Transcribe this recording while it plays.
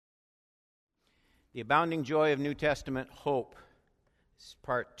The Abounding Joy of New Testament Hope. This is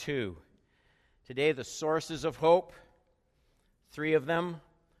part 2. Today, the sources of hope, 3 of them.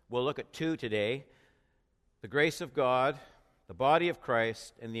 We'll look at 2 today. The grace of God, the body of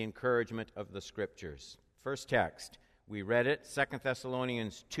Christ, and the encouragement of the Scriptures. First text, we read it, 2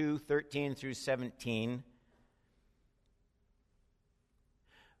 Thessalonians 2, 13 through 17.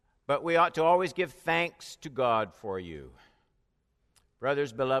 But we ought to always give thanks to God for you,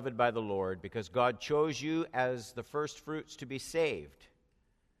 brothers beloved by the Lord, because God chose you as the first fruits to be saved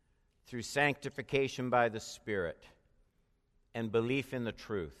through sanctification by the Spirit and belief in the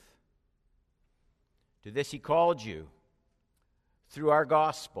truth. To this he called you through our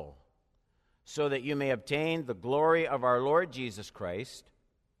gospel, so that you may obtain the glory of our Lord Jesus Christ.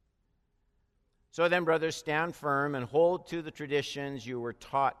 So then, brothers, stand firm and hold to the traditions you were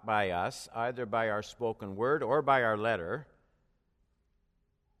taught by us, either by our spoken word or by our letter.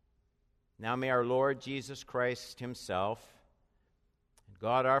 Now may our Lord Jesus Christ himself, and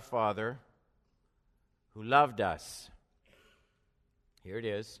God our Father, who loved us, here it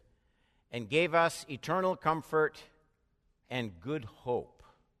is, and gave us eternal comfort and good hope.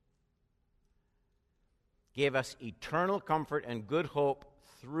 Gave us eternal comfort and good hope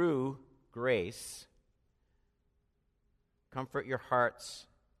through grace. Comfort your hearts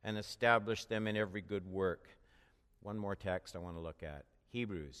and establish them in every good work. One more text I want to look at.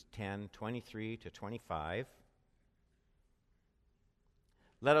 Hebrews 10, 23 to 25.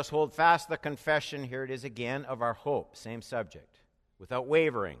 Let us hold fast the confession, here it is again, of our hope, same subject, without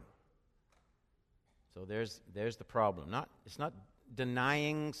wavering. So there's the problem. It's not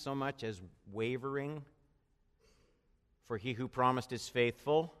denying so much as wavering. For he who promised is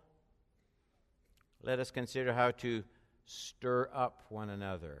faithful. Let us consider how to stir up one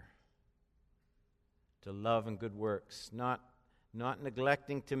another to love and good works, not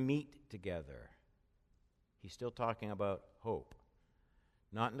neglecting to meet together. He's still talking about hope.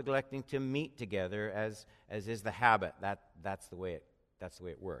 Not neglecting to meet together as is the habit. That's the way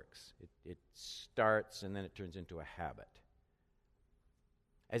it works. It starts and then it turns into a habit.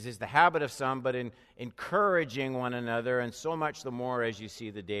 As is the habit of some, but in encouraging one another, and so much the more as you see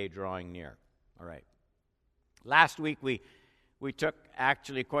the day drawing near. All right. Last week we took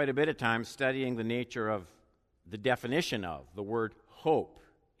actually quite a bit of time studying the nature of the definition of the word hope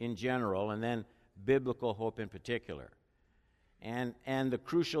in general, and then biblical hope in particular. And the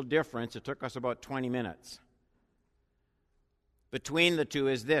crucial difference, it took us about 20 minutes, between the two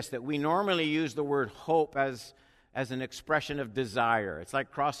is this, that we normally use the word hope as an expression of desire. It's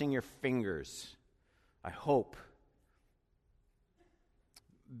like crossing your fingers. I hope.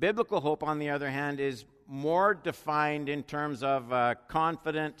 Biblical hope, on the other hand, is more defined in terms of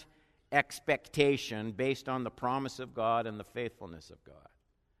confident expectation based on the promise of God and the faithfulness of God.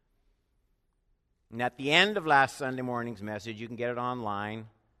 And at the end of last Sunday morning's message, you can get it online,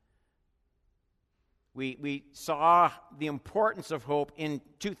 we saw the importance of hope in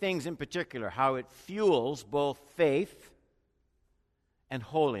 2 things in particular, how it fuels both faith and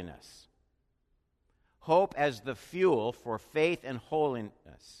holiness. Hope as the fuel for faith and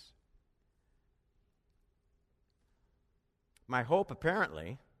holiness. My hope,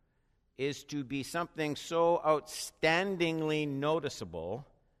 apparently, is to be something so outstandingly noticeable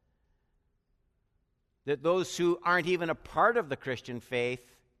that those who aren't even a part of the Christian faith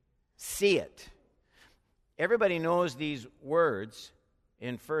see it. Everybody knows these words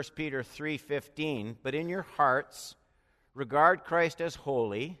in 1 Peter 3:15, but in your hearts regard Christ as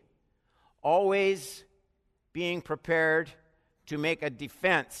holy, always being prepared to make a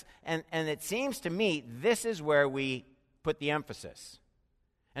defense. And it seems to me this is where we put the emphasis.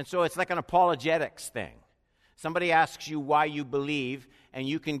 And so it's like an apologetics thing. Somebody asks you why you believe, and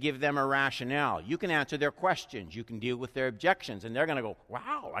you can give them a rationale. You can answer their questions. You can deal with their objections. And they're going to go,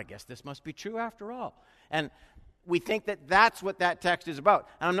 wow, I guess this must be true after all. And we think that that's what that text is about.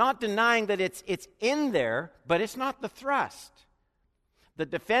 And I'm not denying that it's in there, but it's not the thrust. The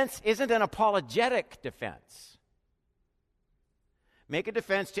defense isn't an apologetic defense. Make a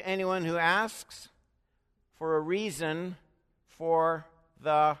defense to anyone who asks for a reason for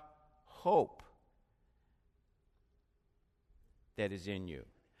the hope that is in you.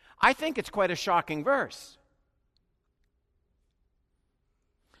 I think it's quite a shocking verse.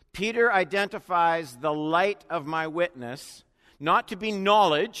 Peter identifies the light of my witness not to be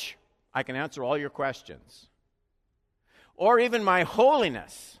knowledge, I can answer all your questions, or even my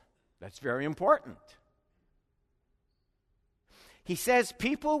holiness. That's very important. He says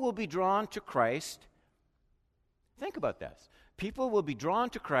people will be drawn to Christ. Think about this. People will be drawn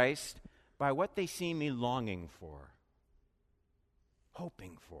to Christ by what they see me longing for,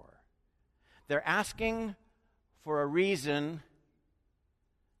 hoping for. They're asking for a reason,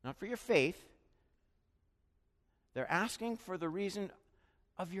 not for your faith. They're asking for the reason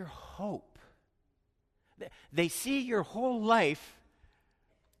of your hope. They see your whole life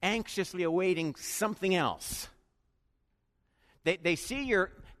anxiously awaiting something else. They see your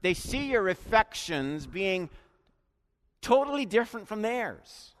affections being totally different from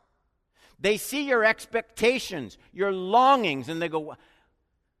theirs. They see your expectations, your longings, and they go,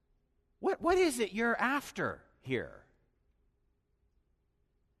 what is it you're after here?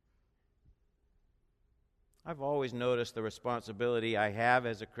 I've always noticed the responsibility I have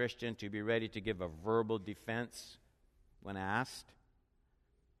as a Christian to be ready to give a verbal defense when asked.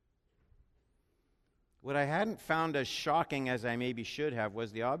 What I hadn't found as shocking as I maybe should have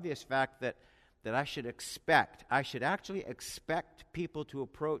was the obvious fact that I should actually expect people to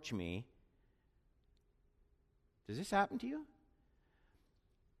approach me. Does this happen to you?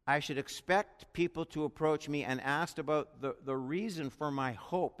 I should expect people to approach me and ask about the reason for my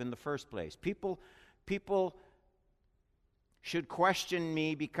hope in the first place. People should question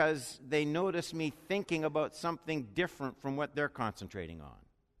me because they notice me thinking about something different from what they're concentrating on.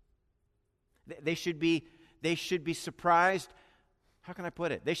 They should be surprised. How can I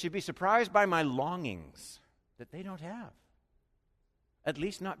put it? They should be surprised by my longings that they don't have, at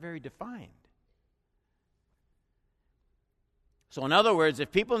least not very defined. So in other words,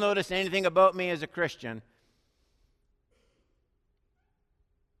 if people notice anything about me as a Christian,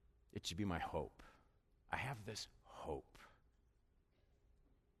 it should be my hope. I have this hope.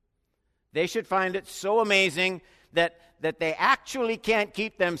 They should find it so amazing that they actually can't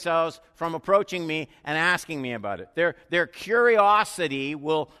keep themselves from approaching me and asking me about it. Their curiosity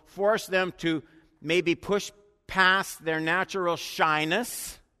will force them to maybe push past their natural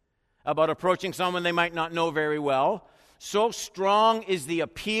shyness about approaching someone they might not know very well. So strong is the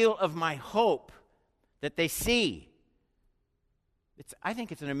appeal of my hope that they see. I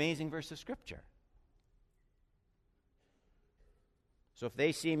think it's an amazing verse of Scripture. So if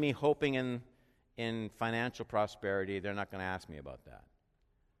they see me hoping in financial prosperity, they're not going to ask me about that.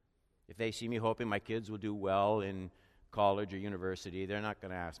 If they see me hoping my kids will do well in college or university, they're not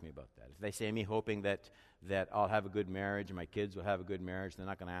going to ask me about that. If they see me hoping that I'll have a good marriage and my kids will have a good marriage, they're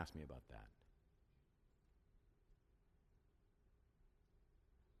not going to ask me about that.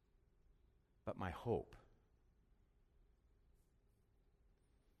 But my hope.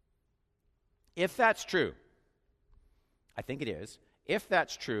 If that's true, I think it is. If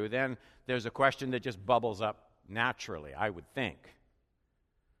that's true, then there's a question that just bubbles up naturally, I would think.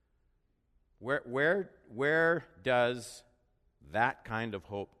 Where does that kind of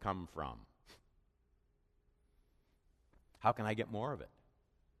hope come from? How can I get more of it?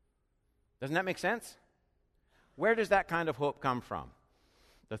 Doesn't that make sense? Where does that kind of hope come from?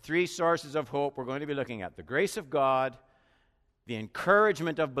 The three sources of hope we're going to be looking at: the grace of God, the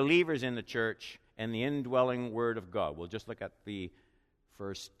encouragement of believers in the church, and the indwelling Word of God. We'll just look at the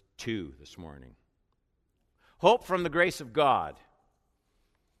first two this morning. Hope from the grace of God.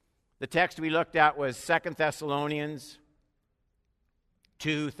 The text we looked at was 2 Thessalonians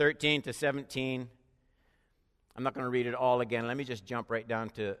 2:13-17. I'm not going to read it all again. Let me just jump right down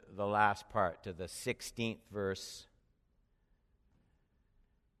to the last part, to the 16th verse.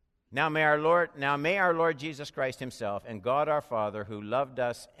 Now may our Lord Jesus Christ himself and God our Father, who loved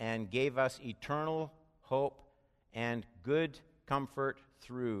us and gave us eternal hope and good comfort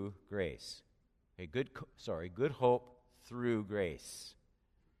through grace. Okay, good hope through grace.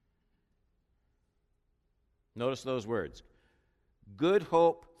 Notice those words. Good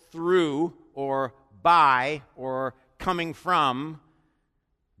hope through, or by, or coming from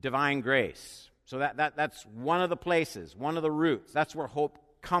divine grace. So that's one of the places, one of the roots. That's where hope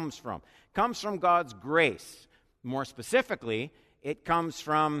comes from. Comes from God's grace. More specifically, it comes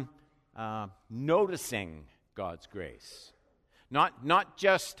from noticing God's grace. Not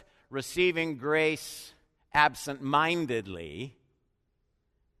just receiving grace absent-mindedly,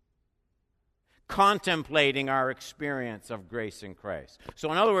 contemplating our experience of grace in Christ.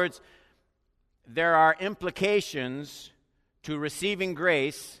 So in other words, there are implications to receiving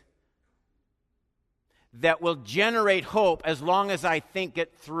grace that will generate hope as long as I think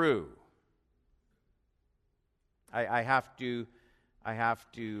it through. I have to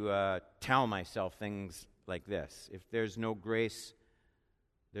tell myself things like this. If there's no grace,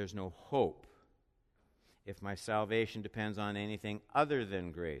 there's no hope. If my salvation depends on anything other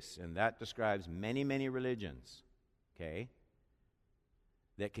than grace, and that describes many, many religions, okay,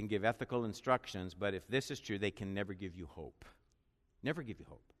 that can give ethical instructions, but if this is true, they can never give you hope. Never give you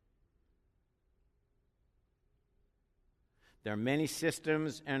hope. There are many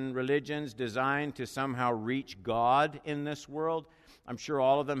systems and religions designed to somehow reach God in this world. I'm sure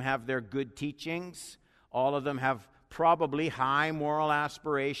all of them have their good teachings. All of them have probably high moral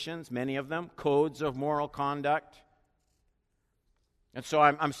aspirations, many of them, codes of moral conduct. And so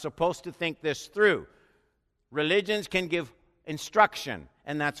I'm supposed to think this through. Religions can give instruction,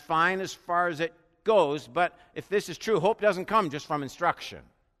 and that's fine as far as it goes, but if this is true, hope doesn't come just from instruction.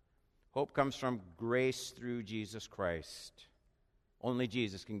 Hope comes from grace through Jesus Christ. Only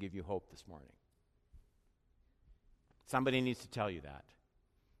Jesus can give you hope this morning. Somebody needs to tell you that.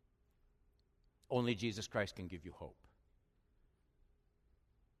 Only Jesus Christ can give you hope.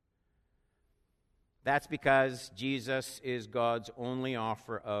 That's because Jesus is God's only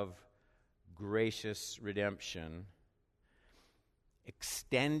offer of gracious redemption,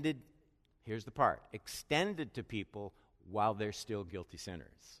 extended, here's the part, extended to people while they're still guilty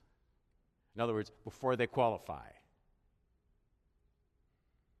sinners. In other words, before they qualify.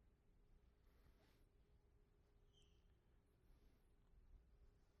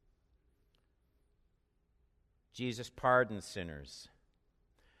 Jesus pardons sinners.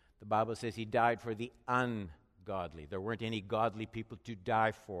 The Bible says he died for the ungodly. There weren't any godly people to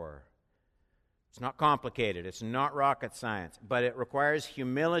die for. It's not complicated. It's not rocket science. But it requires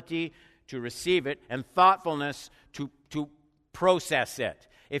humility to receive it and thoughtfulness to process it.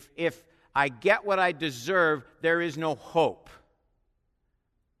 If I get what I deserve, there is no hope.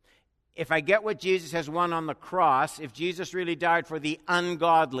 If I get what Jesus has won on the cross, if Jesus really died for the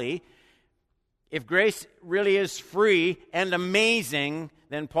ungodly, if grace really is free and amazing,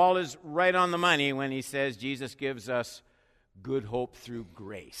 then Paul is right on the money when he says Jesus gives us good hope through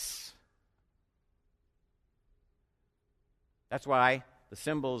grace. That's why the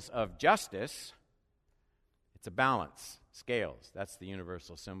symbols of justice, it's a balance, scales. That's the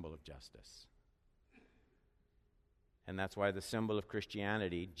universal symbol of justice. And that's why the symbol of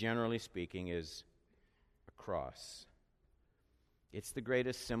Christianity, generally speaking, is a cross. It's the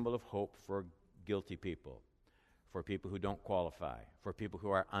greatest symbol of hope for guilty people, for people who don't qualify, for people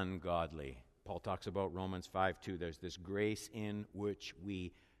who are ungodly. Paul talks about Romans 5:2. There's this grace in which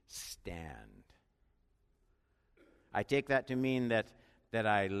we stand. I take that to mean that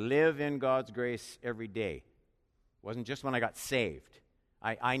I live in God's grace every day. It wasn't just when I got saved.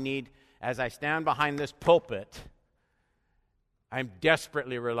 I need, as I stand behind this pulpit, I'm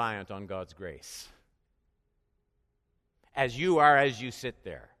desperately reliant on God's grace. As you are as you sit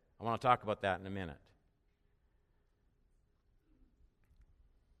there. I want to talk about that in a minute.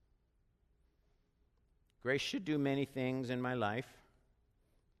 Grace should do many things in my life.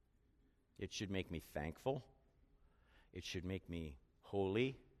 It should make me thankful. It should make me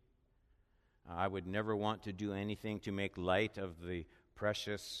holy. I would never want to do anything to make light of the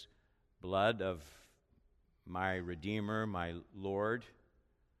precious blood of my Redeemer, my Lord.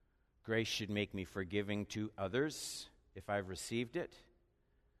 Grace should make me forgiving to others if I've received it.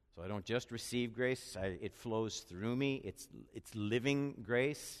 So I don't just receive grace, it flows through me. It's living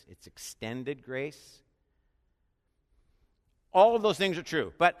grace. It's extended grace. All of those things are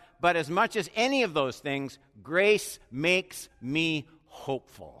true. But as much as any of those things, grace makes me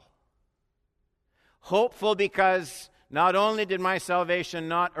hopeful. Hopeful because not only did my salvation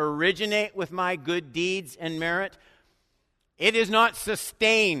not originate with my good deeds and merit, it is not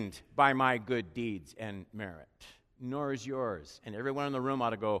sustained by my good deeds and merit. Nor is yours. And everyone in the room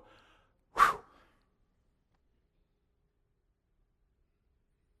ought to go, whew.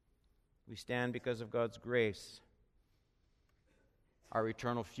 We stand because of God's grace. Our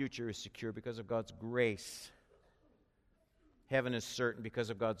eternal future is secure because of God's grace. Heaven is certain because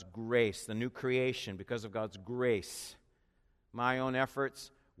of God's grace. The new creation because of God's grace. My own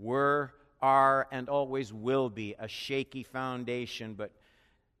efforts were, are, and always will be a shaky foundation, but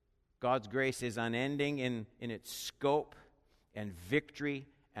God's grace is unending in its scope and victory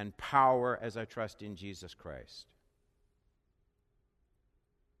and power as I trust in Jesus Christ.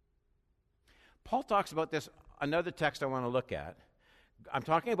 Paul talks about this, another text I want to look at. I'm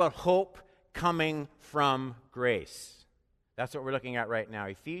talking about hope coming from grace. That's what we're looking at right now,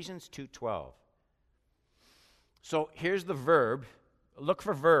 Ephesians 2:12. So here's the verb. Look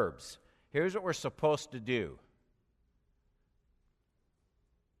for verbs. Here's what we're supposed to do.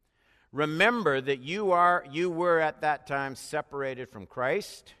 Remember that you were at that time separated from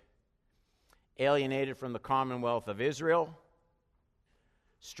Christ, alienated from the commonwealth of Israel,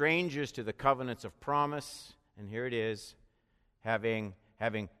 strangers to the covenants of promise, and here it is, having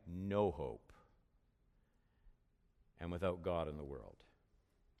no hope and without God in the world.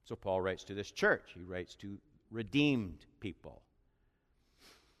 So Paul writes to this church. He writes to redeemed people.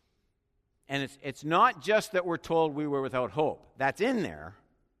 And it's not just that we're told we were without hope. That's in there,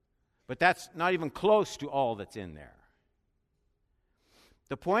 but that's not even close to all that's in there.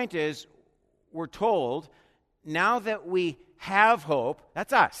 The point is, we're told, now that we have hope,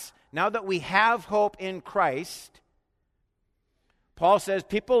 that's us, now that we have hope in Christ, Paul says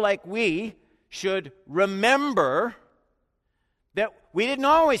people like we should remember that we didn't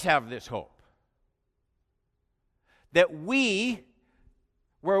always have this hope. That we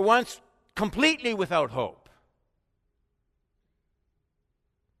were once completely without hope.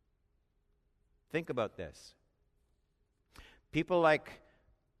 Think about this. People like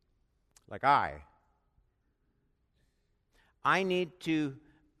I need to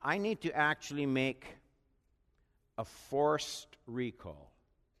actually make a forced recall.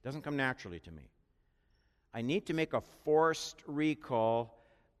 It doesn't come naturally to me. I need to make a forced recall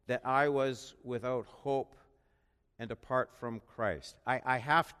that I was without hope and apart from Christ. I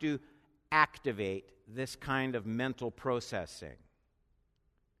have to activate this kind of mental processing.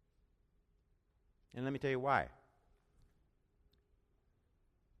 And let me tell you why.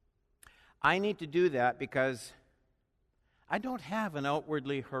 I need to do that because I don't have an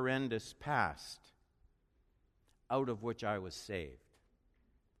outwardly horrendous past out of which I was saved.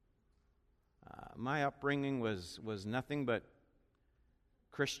 My upbringing was nothing but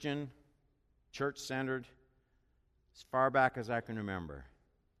Christian, church-centered, as far back as I can remember.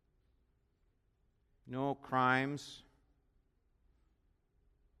 No crimes,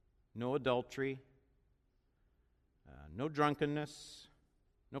 no adultery, no drunkenness,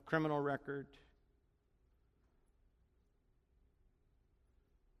 no criminal record.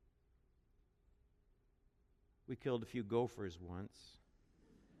 We killed a few gophers once.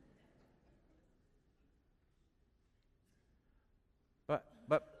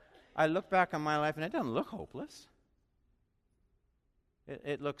 But I look back on my life and it doesn't look hopeless.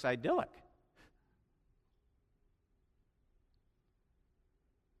 It looks idyllic.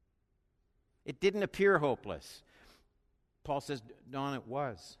 It didn't appear hopeless. Paul says, Don, it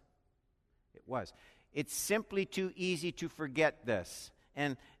was. It was. It's simply too easy to forget this.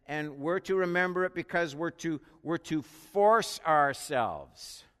 And we're to remember it because we're to force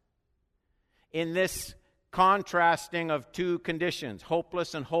ourselves in this contrasting of two conditions,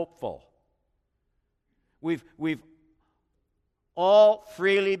 hopeless and hopeful. We've all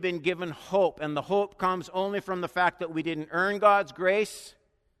freely been given hope, and the hope comes only from the fact that we didn't earn God's grace.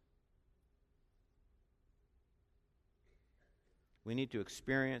 We need to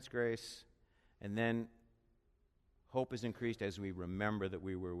experience grace, and then hope is increased as we remember that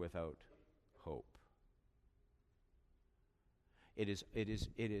we were without hope. It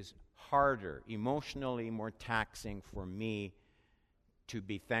is harder, emotionally more taxing for me to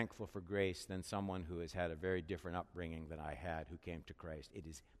be thankful for grace than someone who has had a very different upbringing than I had who came to Christ. It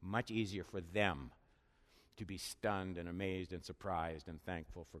is much easier for them to be stunned and amazed and surprised and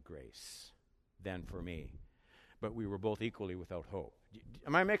thankful for grace than for me. But we were both equally without hope.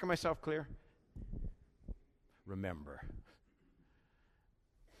 Am I making myself clear? Remember.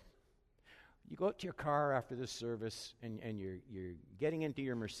 You go out to your car after this service and you're getting into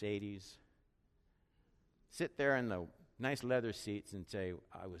your Mercedes. Sit there in the nice leather seats and say,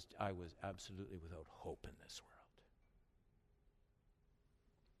 I was absolutely without hope in this world.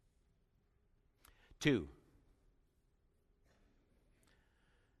 2.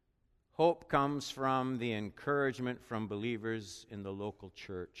 Hope comes from the encouragement from believers in the local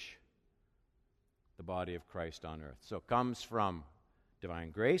church, the body of Christ on earth. So it comes from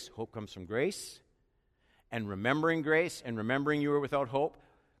divine grace. Hope comes from grace. And remembering grace and remembering you were without hope.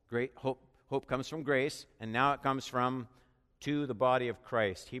 Hope comes from grace. And now it comes from to the body of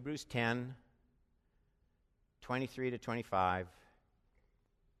Christ. Hebrews 10, 23 to 25.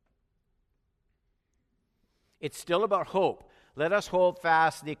 It's still about hope. Let us hold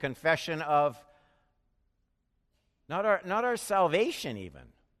fast the confession of not our salvation even,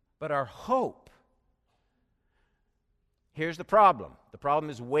 but our hope. Here's the problem. The problem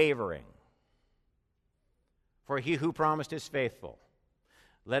is wavering. For he who promised is faithful.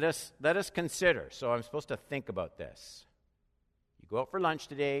 Let us consider. So I'm supposed to think about this. You go out for lunch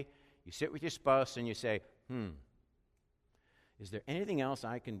today, you sit with your spouse and you say, is there anything else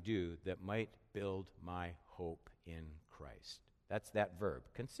I can do that might build my hope in Christ? That's that verb,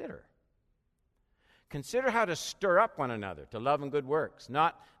 consider. Consider how to stir up one another to love and good works,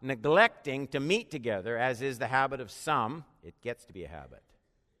 not neglecting to meet together, as is the habit of some. It gets to be a habit.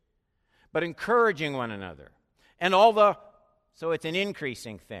 But encouraging one another. And so it's an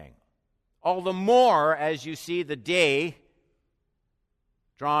increasing thing. All the more as you see the day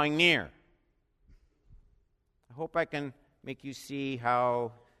drawing near. I hope I can make you see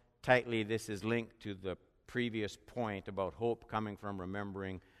how tightly this is linked to the previous point about hope coming from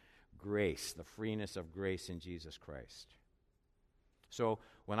remembering grace, the freeness of grace in Jesus Christ. So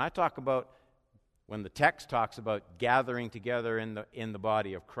when the text talks about gathering together in the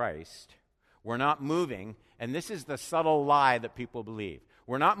body of Christ, we're not moving, and this is the subtle lie that people believe.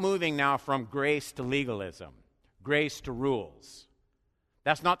 We're not moving now from grace to legalism, grace to rules.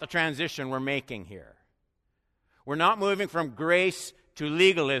 That's not the transition we're making here. We're not moving from grace to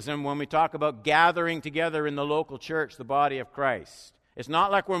legalism when we talk about gathering together in the local church, the body of Christ. It's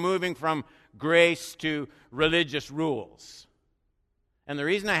not like we're moving from grace to religious rules. And the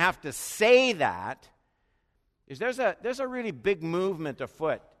reason I have to say that is there's a really big movement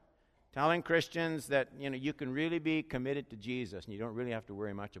afoot telling Christians that you can really be committed to Jesus and you don't really have to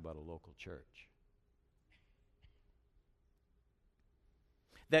worry much about a local church.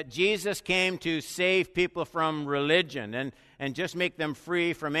 That Jesus came to save people from religion and just make them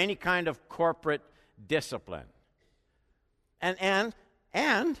free from any kind of corporate discipline. And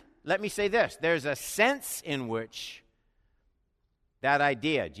let me say this, there's a sense in which that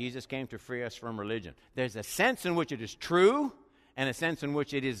idea, Jesus came to free us from religion, there's a sense in which it is true and a sense in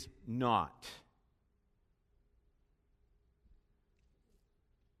which it is not.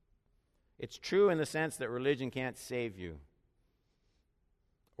 It's true in the sense that religion can't save you,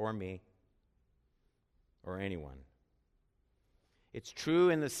 or me, or anyone. It's true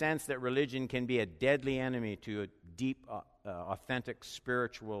in the sense that religion can be a deadly enemy to a deep, authentic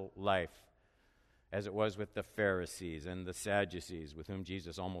spiritual life, as it was with the Pharisees and the Sadducees, with whom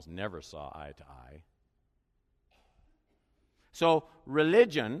Jesus almost never saw eye to eye. So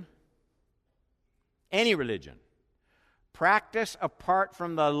religion, any religion, practice apart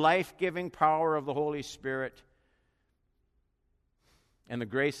from the life-giving power of the Holy Spirit and the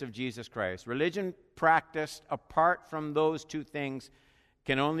grace of Jesus Christ, religion practiced apart from those two things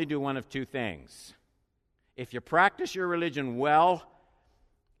can only do one of two things. If you practice your religion well,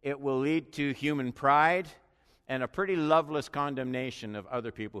 it will lead to human pride and a pretty loveless condemnation of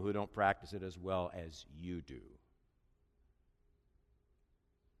other people who don't practice it as well as you do.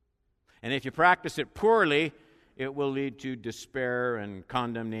 And if you practice it poorly, it will lead to despair and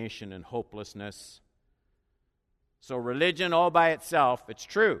condemnation and hopelessness. So religion all by itself, it's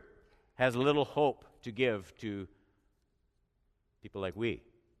true, has little hope to give to people like we.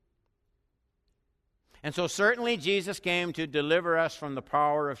 And so certainly Jesus came to deliver us from the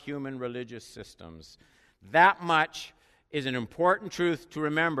power of human religious systems. That much is an important truth to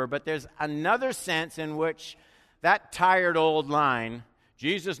remember, but there's another sense in which that tired old line,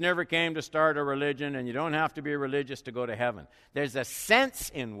 Jesus never came to start a religion and you don't have to be religious to go to heaven. There's a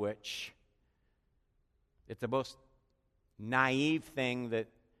sense in which it's the most naive thing that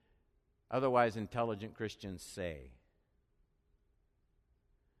otherwise intelligent Christians say.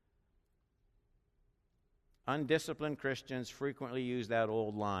 Undisciplined Christians frequently use that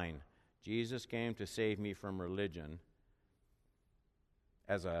old line, Jesus came to save me from religion,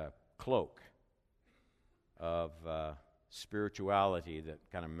 as a cloak of spirituality that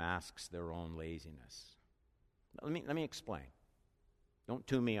kind of masks their own laziness. Let me explain. Don't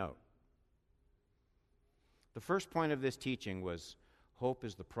tune me out. The first point of this teaching was hope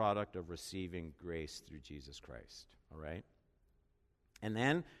is the product of receiving grace through Jesus Christ. All right? And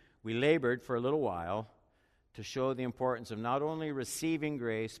then we labored for a little while to show the importance of not only receiving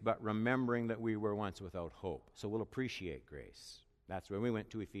grace, but remembering that we were once without hope. So we'll appreciate grace. That's where we went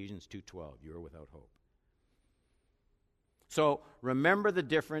to Ephesians 2:12. You were without hope. So remember the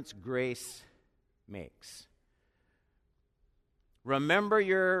difference grace makes. Remember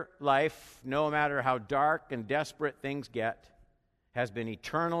your life, no matter how dark and desperate things get, has been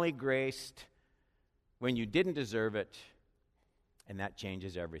eternally graced when you didn't deserve it, and that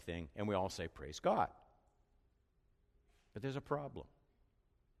changes everything. And we all say, praise God. But there's a problem.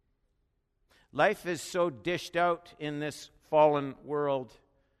 Life is so dished out in this fallen world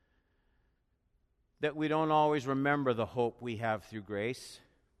that we don't always remember the hope we have through grace.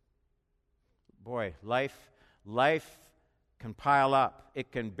 Boy, life can pile up.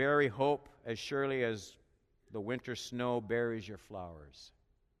 It can bury hope as surely as the winter snow buries your flowers.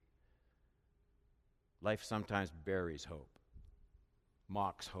 Life sometimes buries hope,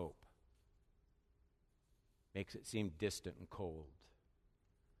 mocks hope, makes it seem distant and cold.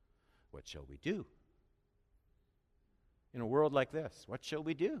 What shall we do? In a world like this, what shall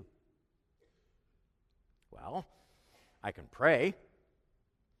we do? Well, I can pray.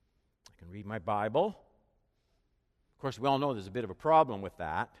 I can read my Bible. Of course, we all know there's a bit of a problem with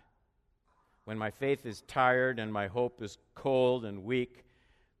that. When my faith is tired and my hope is cold and weak,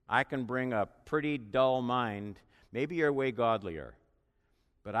 I can bring a pretty dull mind. Maybe you're way godlier.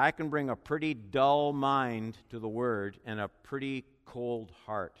 But I can bring a pretty dull mind to the Word and a pretty cold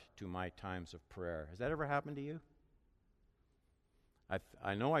heart to my times of prayer. Has that ever happened to you?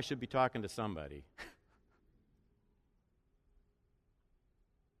 I know I should be talking to somebody.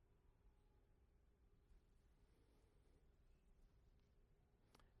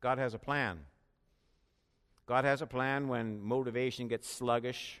 God has a plan. God has a plan when motivation gets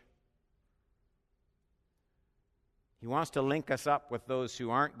sluggish. He wants to link us up with those who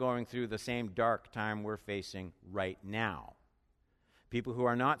aren't going through the same dark time we're facing right now. People who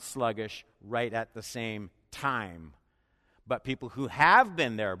are not sluggish right at the same time, but people who have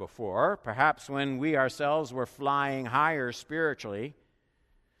been there before, perhaps when we ourselves were flying higher spiritually.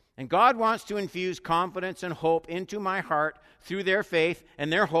 And God wants to infuse confidence and hope into my heart through their faith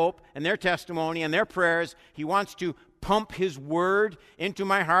and their hope and their testimony and their prayers. He wants to pump His Word into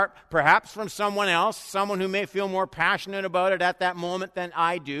my heart, perhaps from someone else, someone who may feel more passionate about it at that moment than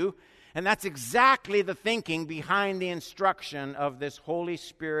I do. And that's exactly the thinking behind the instruction of this Holy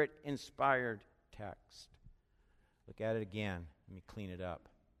Spirit-inspired text. Look at it again. Let me clean it up.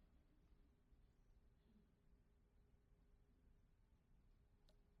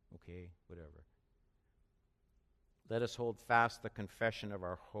 Okay, whatever. Let us hold fast the confession of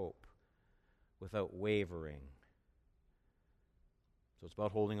our hope without wavering. So it's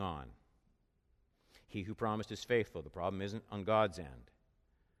about holding on. He who promised is faithful. The problem isn't on God's end.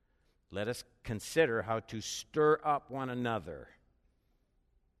 Let us consider how to stir up one another.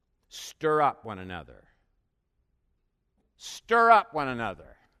 Stir up one another. Stir up one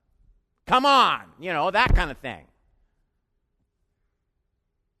another. Come on, that kind of thing.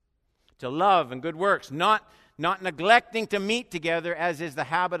 To love and good works, not neglecting to meet together as is the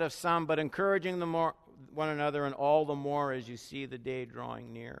habit of some, but encouraging one another, and all the more as you see the day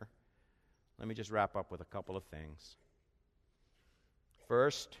drawing near. Let me just wrap up with a couple of things.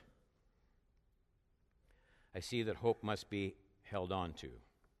 First, I see that hope must be held on to.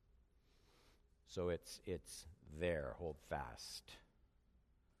 So it's there. Hold fast.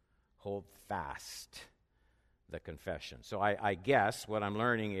 Hold fast the confession. So I guess what I'm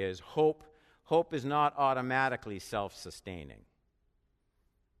learning is hope is not automatically self-sustaining.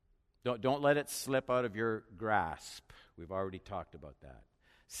 Don't let it slip out of your grasp. We've already talked about that.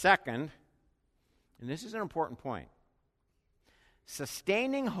 Second, and this is an important point,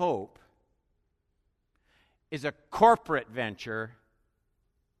 sustaining hope is a corporate venture,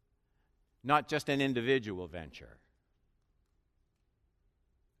 not just an individual venture.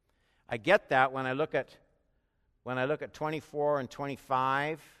 I get that when I look at 24 and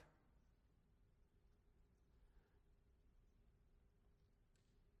 25.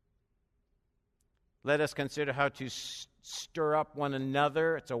 Let us consider how to stir up one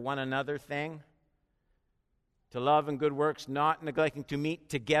another. It's a one another thing. To love and good works, not neglecting to meet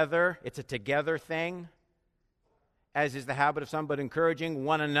together. It's a together thing. As is the habit of some, but encouraging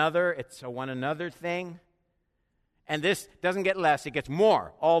one another. It's a one another thing. And this doesn't get less, it gets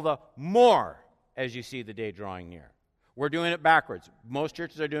more. All the more as you see the day drawing near. We're doing it backwards. Most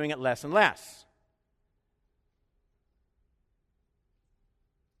churches are doing it less and less.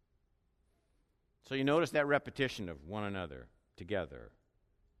 So you notice that repetition of one another together.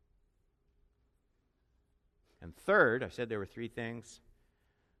 And third, I said there were three things.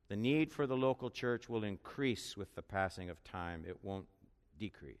 The need for the local church will increase with the passing of time. It won't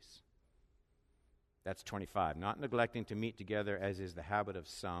decrease. That's 25. Not neglecting to meet together as is the habit of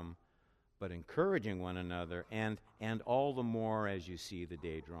some, but encouraging one another, and all the more as you see the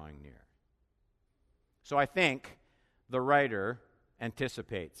day drawing near. So I think the writer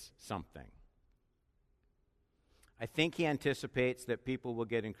anticipates something. I think he anticipates that people will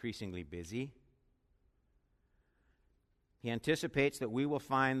get increasingly busy. He anticipates that we will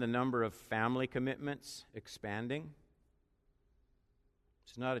find the number of family commitments expanding.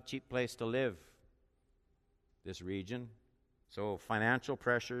 It's not a cheap place to live, this region. So financial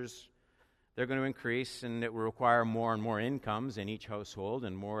pressures, they're going to increase, and it will require more and more incomes in each household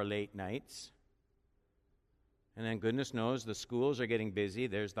and more late nights. And then goodness knows the schools are getting busy.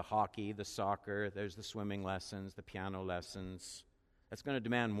 There's the hockey, the soccer, there's the swimming lessons, the piano lessons. That's going to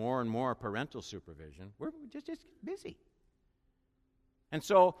demand more and more parental supervision. We're just busy. And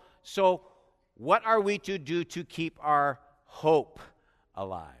so what are we to do to keep our hope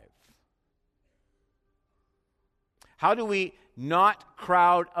alive? How do we not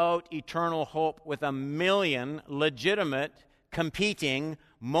crowd out eternal hope with a million legitimate, competing,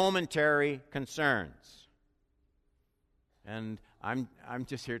 momentary concerns? And I'm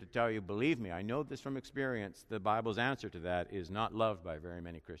just here to tell you, believe me, I know this from experience, the Bible's answer to that is not loved by very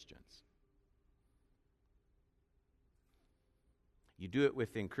many Christians. You do it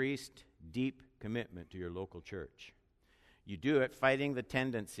with increased, deep commitment to your local church. You do it fighting the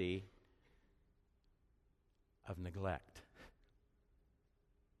tendency of neglect.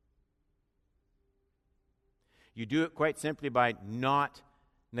 You do it quite simply by not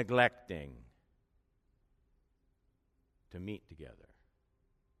neglecting to meet together.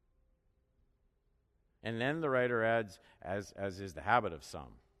 And then the writer adds, as is the habit of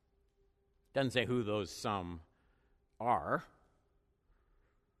some. Doesn't say who those some are,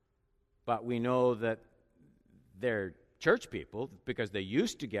 but we know that they're church people because they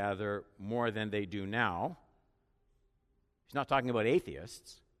used to gather more than they do now. He's not talking about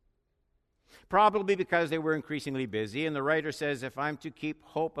atheists. Probably because they were increasingly busy, and the writer says, if I'm to keep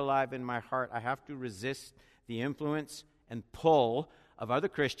hope alive in my heart, I have to resist the influence and pull of other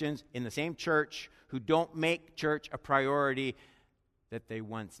Christians in the same church who don't make church a priority that they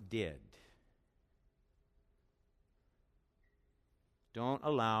once did. Don't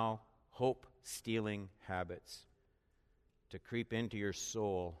allow hope-stealing habits to creep into your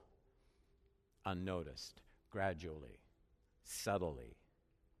soul unnoticed, gradually, subtly.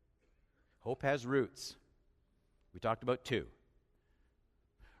 Hope has roots. We talked about 2.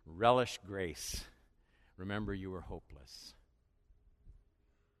 Relish grace. Remember you were hopeless.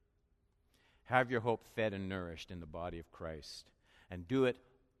 Have your hope fed and nourished in the body of Christ, and do it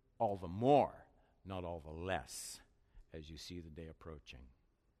all the more, not all the less, as you see the day approaching.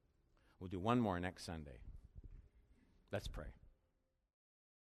 We'll do one more next Sunday. Let's pray.